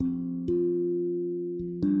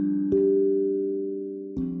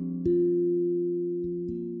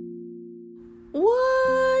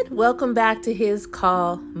Welcome back to His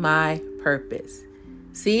Call, My Purpose.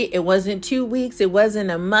 See, it wasn't 2 weeks. It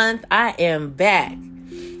wasn't a month. I am back.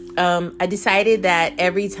 I decided that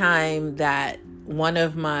every time that one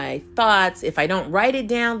of my thoughts, if I don't write it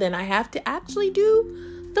down, then I have to actually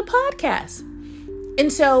do the podcast.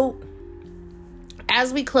 And so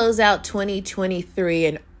as we close out 2023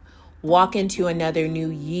 and walk into another new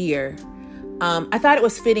year, I thought it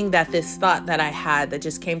was fitting that this thought that I had that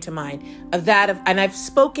just came to mind and I've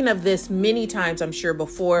spoken of this many times, I'm sure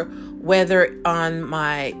before, whether on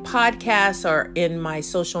my podcast or in my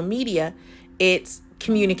social media, it's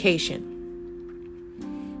communication.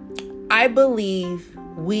 I believe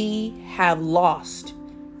we have lost,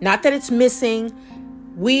 not that it's missing,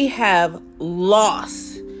 we have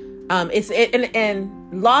lost.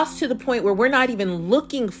 And lost to the point where we're not even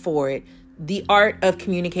looking for it, the art of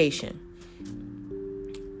communication.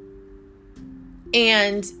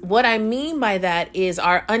 And what I mean by that is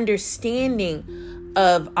our understanding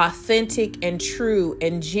of authentic and true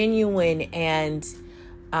and genuine and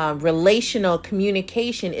relational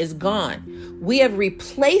communication is gone. We have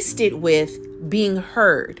replaced it with being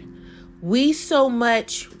heard.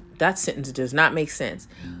 That sentence does not make sense.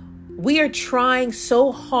 We are trying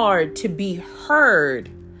so hard to be heard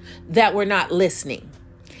that we're not listening.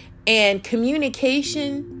 And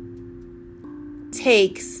communication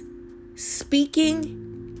takes speaking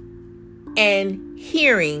and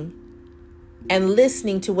hearing and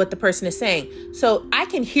listening to what the person is saying. So I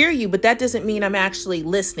can hear you, but that doesn't mean I'm actually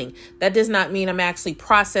listening. That does not mean I'm actually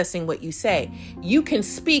processing what you say. You can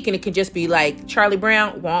speak and it can just be like Charlie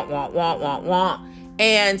Brown, wah, wah, wah, wah, wah.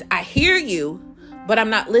 And I hear you, but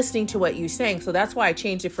I'm not listening to what you're saying. So that's why I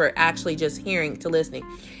changed it for actually just hearing to listening.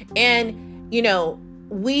 And,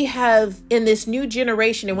 we have in this new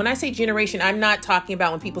generation, and when I say generation, I'm not talking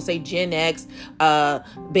about when people say Gen X,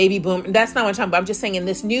 baby boom. That's not what I'm talking about. I'm just saying in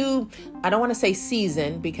this new, I don't want to say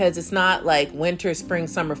season because it's not like winter, spring,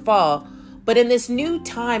 summer, fall. But in this new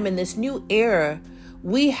time, in this new era,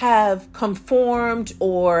 we have conformed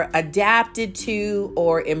or adapted to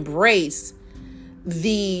or embraced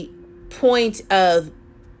the point of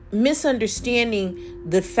misunderstanding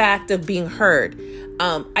the fact of being heard.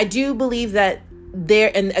 I do believe that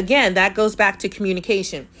and again, that goes back to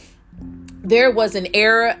communication. There was an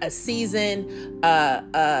era, a season,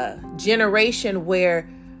 a generation where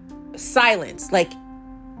silence, like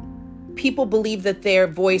people believed that their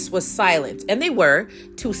voice was silent, and they were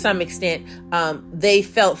to some extent. They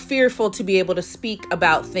felt fearful to be able to speak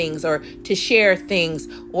about things or to share things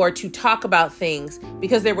or to talk about things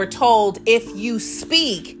because they were told if you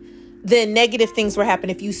speak, then negative things will happen.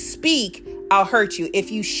 If you speak, I'll hurt you.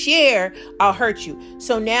 If you share, I'll hurt you.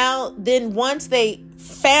 So now, then once they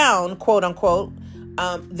found, quote unquote,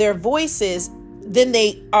 their voices, then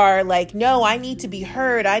they are like, no, I need to be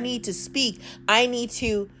heard. I need to speak.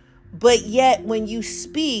 But yet when you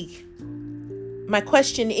speak, my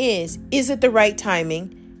question is it the right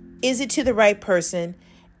timing? Is it to the right person?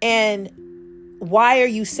 And why are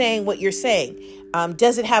you saying what you're saying?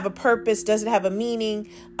 Does it have a purpose? Does it have a meaning?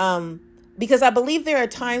 Because I believe there are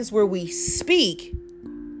times where we speak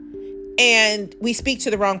and we speak to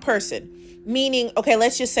the wrong person. Meaning, okay,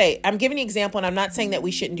 let's just say, I'm giving an example and I'm not saying that we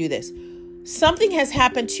shouldn't do this. Something has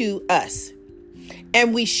happened to us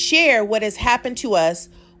and we share what has happened to us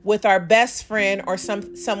with our best friend or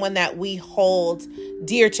someone that we hold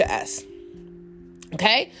dear to us.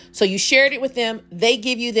 Okay, so you shared it with them. They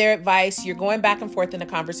give you their advice. You're going back and forth in a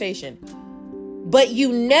conversation. But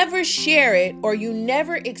you never share it or you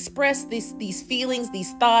never express these feelings,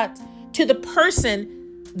 these thoughts to the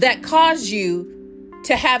person that caused you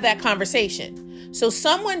to have that conversation. So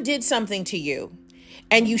someone did something to you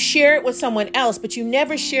and you share it with someone else, but you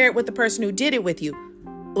never share it with the person who did it with you.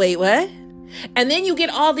 Wait, what? And then you get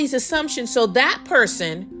all these assumptions. So that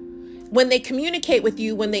person, when they communicate with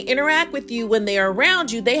you, when they interact with you, when they are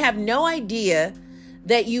around you, they have no idea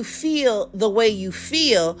that you feel the way you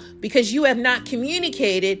feel because you have not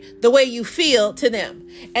communicated the way you feel to them.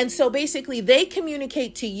 And so basically they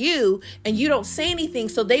communicate to you and you don't say anything.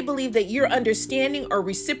 So they believe that you're understanding or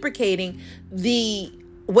reciprocating the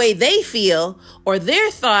way they feel or their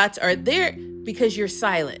thoughts or because you're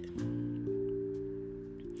silent.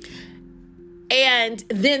 And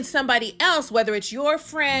then somebody else, whether it's your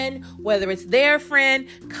friend, whether it's their friend,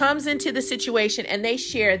 comes into the situation and they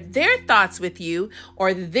share their thoughts with you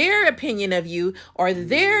or their opinion of you or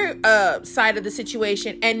their side of the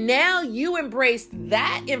situation. And now you embrace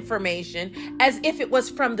that information as if it was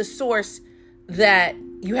from the source that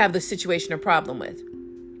you have the situation or problem with.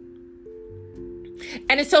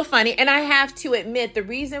 And it's so funny. And I have to admit, the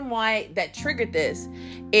reason why that triggered this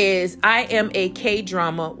is I am a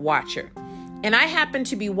K-drama watcher. And I happen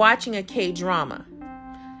to be watching a K-drama.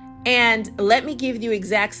 And let me give you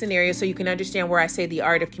exact scenario so you can understand where I say the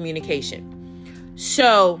art of communication.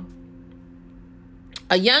 So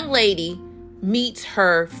a young lady meets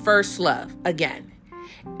her first love again.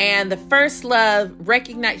 And the first love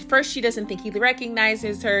first she doesn't think he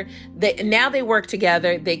recognizes her. Now they work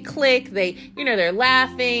together, they click, they're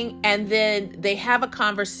laughing, and then they have a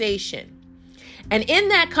conversation. And in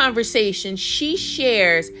that conversation, she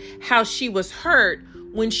shares how she was hurt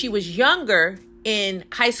when she was younger in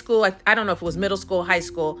high school. I don't know if it was middle school, high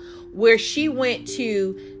school, where she went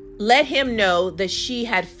to let him know that she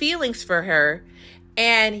had feelings for her.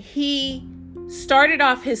 And he started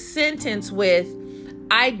off his sentence with,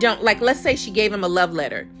 I don't, like, let's say she gave him a love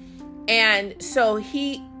letter. And so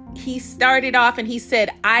he started off and he said,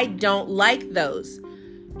 I don't like those.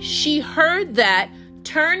 She heard that,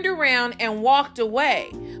 turned around and walked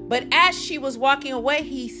away. But as she was walking away,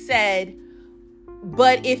 he said,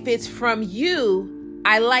 but if it's from you,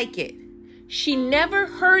 I like it. She never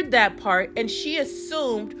heard that part, and she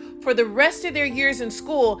assumed for the rest of their years in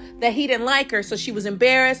school that he didn't like her. So she was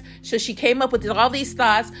embarrassed. So she came up with all these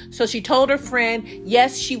thoughts. So she told her friend,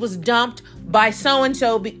 yes, she was dumped by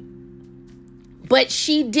so-and-so, but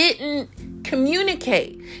she didn't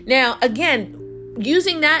communicate. Now, again,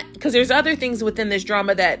 using that, because there's other things within this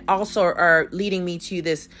drama that also are leading me to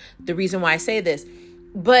this, the reason why I say this,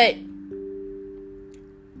 but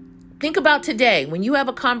think about today, when you have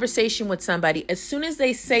a conversation with somebody, as soon as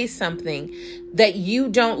they say something that you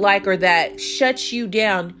don't like or that shuts you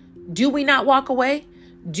down, do we not walk away?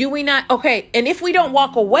 Do we not? Okay. And if we don't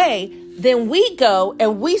walk away, then we go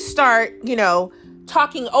and we start,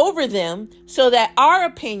 talking over them so that our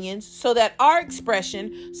opinions, so that our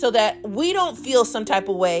expression, so that we don't feel some type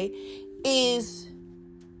of way is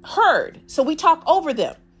heard. So we talk over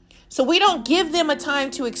them. So we don't give them a time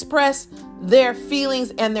to express their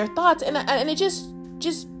feelings and their thoughts. And it just,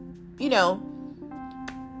 it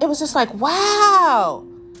was just like, wow.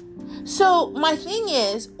 So my thing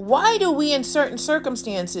is, why do we in certain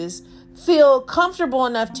circumstances feel comfortable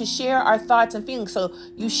enough to share our thoughts and feelings? So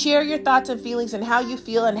you share your thoughts and feelings and how you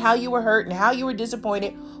feel and how you were hurt and how you were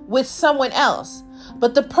disappointed with someone else.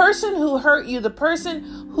 But the person who hurt you, the person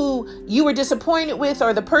who you were disappointed with,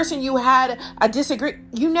 or the person you had a disagreement,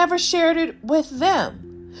 you never shared it with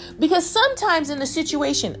them. Because sometimes in the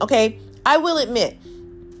situation, okay, I will admit,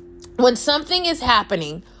 when something is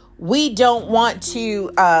happening, we don't want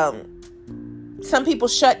to, some people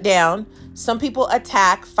shut down, some people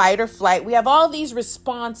attack, fight or flight. We have all these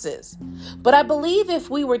responses. But I believe if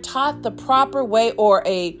we were taught the proper way, or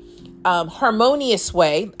a harmonious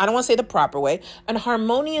way, I don't want to say the proper way, a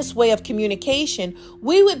harmonious way of communication,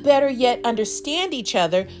 we would better yet understand each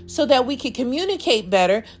other so that we can communicate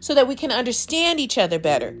better, so that we can understand each other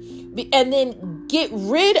better. And then get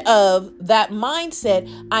rid of that mindset,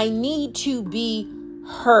 I need to be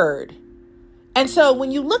heard. And so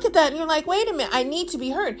when you look at that and you're like, wait a minute, I need to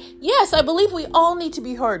be heard. Yes, I believe we all need to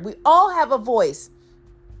be heard. We all have a voice.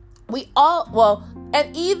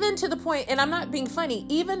 And even to the point, and I'm not being funny,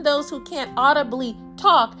 even those who can't audibly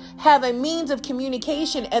talk have a means of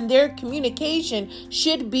communication, and their communication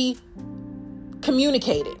should be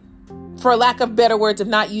communicated, for lack of better words, of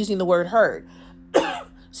not using the word heard.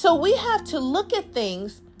 So we have to look at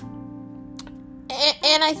things.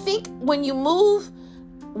 And I think when you move,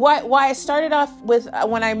 why I started off with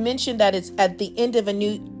when I mentioned that it's at the end of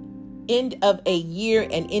a year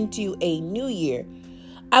and into a new year,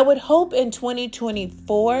 I would hope in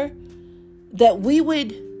 2024 that we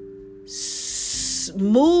would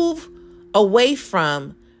move away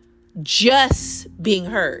from just being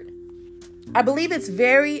heard. I believe it's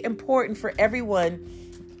very important for everyone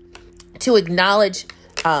to acknowledge,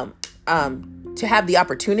 to have the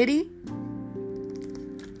opportunity.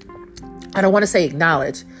 I don't want to say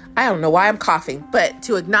acknowledge. I don't know why I'm coughing, but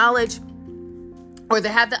to acknowledge, or to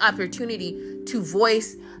have the opportunity to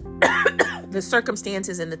voice the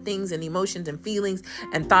circumstances and the things and emotions and feelings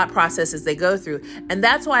and thought processes they go through. And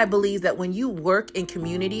that's why I believe that when you work in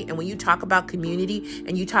community, and when you talk about community,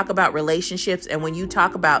 and you talk about relationships, and when you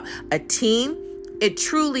talk about a team, it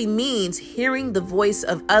truly means hearing the voice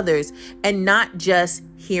of others and not just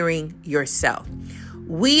hearing yourself.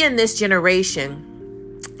 We in this generation,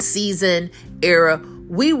 season, era,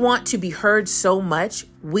 we want to be heard so much.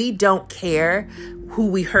 We don't care who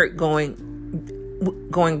we hurt going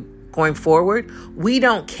forward. We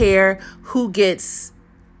don't care who gets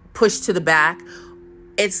pushed to the back.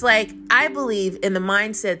 It's like, I believe in the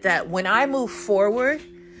mindset that when I move forward,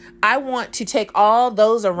 I want to take all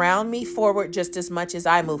those around me forward just as much as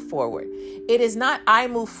I move forward. It is not I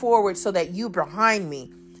move forward so that you behind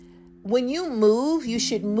me. When you move, you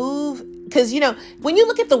should move because, when you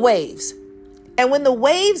look at the waves, and when the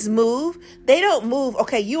waves move, they don't move.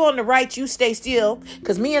 Okay, you on the right, you stay still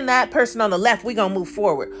because me and that person on the left, we're going to move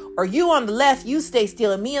forward. Or you on the left, you stay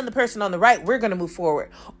still, and me and the person on the right, we're going to move forward.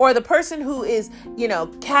 Or the person who is,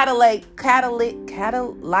 catalyzing,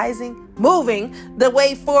 moving the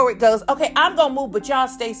way forward goes, okay, I'm going to move, but y'all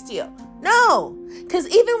stay still. No, because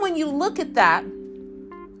even when you look at that,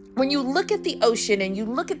 when you look at the ocean and you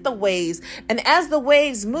look at the waves, and as the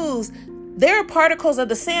waves moves, there are particles of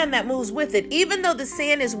the sand that moves with it. Even though the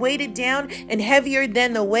sand is weighted down and heavier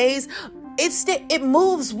than the waves, it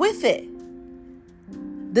moves with it.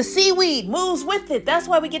 The seaweed moves with it. That's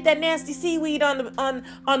why we get that nasty seaweed on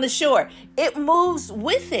the shore. It moves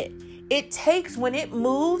with it. When it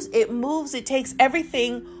moves, it takes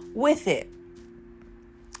everything with it.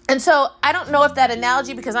 And so I don't know if that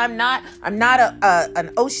analogy, because I'm not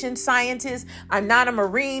an ocean scientist. I'm not a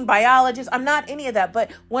marine biologist. I'm not any of that.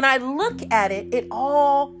 But when I look at it, it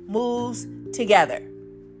all moves together.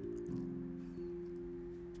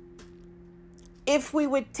 If we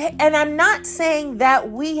would and I'm not saying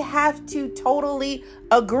that we have to totally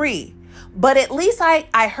agree, but at least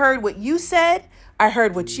I heard what you said. I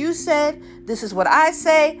heard what you said. This is what I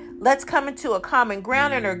say. Let's come into a common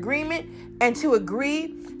ground and agreement and to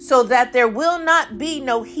agree so that there will not be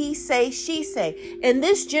no he say, she say. In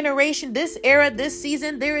this generation, this era, this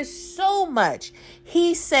season, there is so much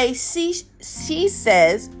he say, she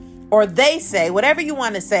says, or they say, whatever you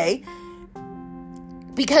want to say,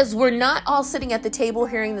 because we're not all sitting at the table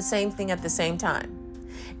hearing the same thing at the same time.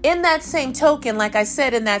 In that same token, like I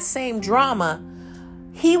said, in that same drama,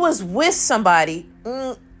 he was with somebody.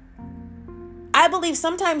 I believe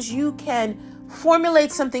sometimes you can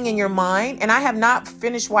formulate something in your mind, and I have not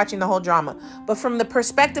finished watching the whole drama, but from the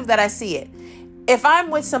perspective that I see it, if I'm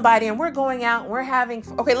with somebody and we're going out and we're having,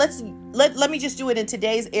 okay, let me just do it in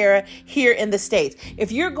today's era here in the States.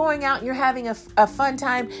 If you're going out and you're having a fun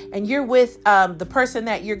time and you're with the person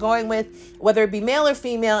that you're going with, whether it be male or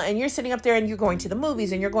female, and you're sitting up there and you're going to the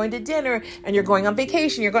movies and you're going to dinner and you're going on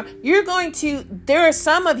vacation, there are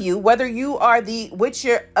some of you, whether you are of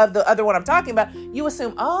the other one I'm talking about, you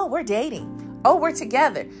assume, oh, we're dating. Oh, we're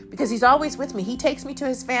together because he's always with me. He takes me to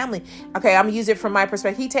his family. Okay, I'm going to use it from my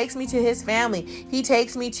perspective. He takes me to his family. He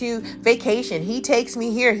takes me to vacation. He takes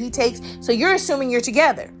me here. So you're assuming you're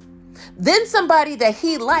together. Then somebody that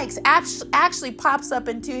he likes actually pops up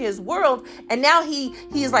into his world. And now he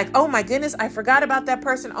is like, oh my goodness, I forgot about that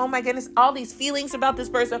person. Oh my goodness, all these feelings about this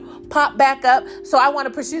person pop back up. So I want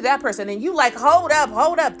to pursue that person. And you like, hold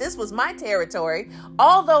up. This was my territory.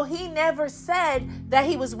 Although he never said that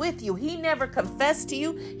he was with you. He never confessed to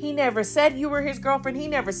you. He never said you were his girlfriend. He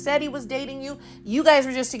never said he was dating you. You guys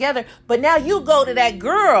were just together. But now you go to that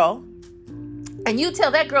girl and you tell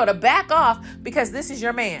that girl to back off because this is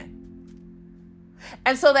your man.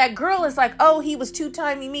 And so that girl is like, oh, he was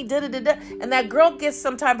two-timing me, da-da-da-da. And that girl gets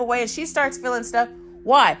some type of way and she starts feeling stuff.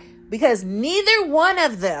 Why? Because neither one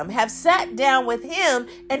of them have sat down with him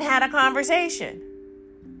and had a conversation.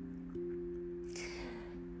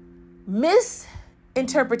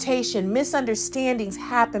 Misinterpretation, misunderstandings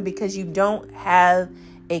happen because you don't have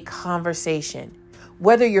a conversation.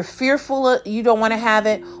 Whether you're fearful, you don't want to have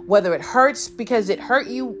it, whether it hurts because it hurt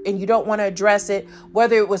you and you don't want to address it,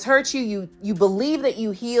 whether it was hurt you believe that you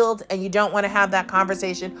healed and you don't want to have that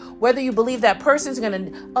conversation, whether you believe that person's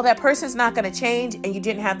not going to change and you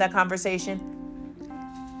didn't have that conversation.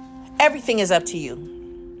 Everything is up to you.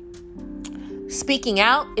 Speaking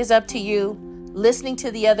out is up to you. Listening to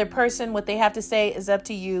the other person, what they have to say is up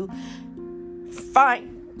to you.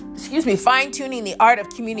 Fine-tuning the art of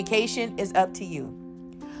communication is up to you.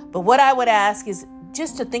 But what I would ask is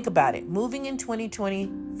just to think about it. Moving in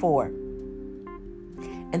 2024,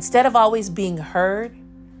 instead of always being heard,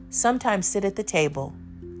 sometimes sit at the table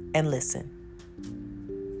and listen.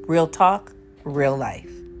 Real talk, real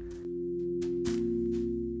life.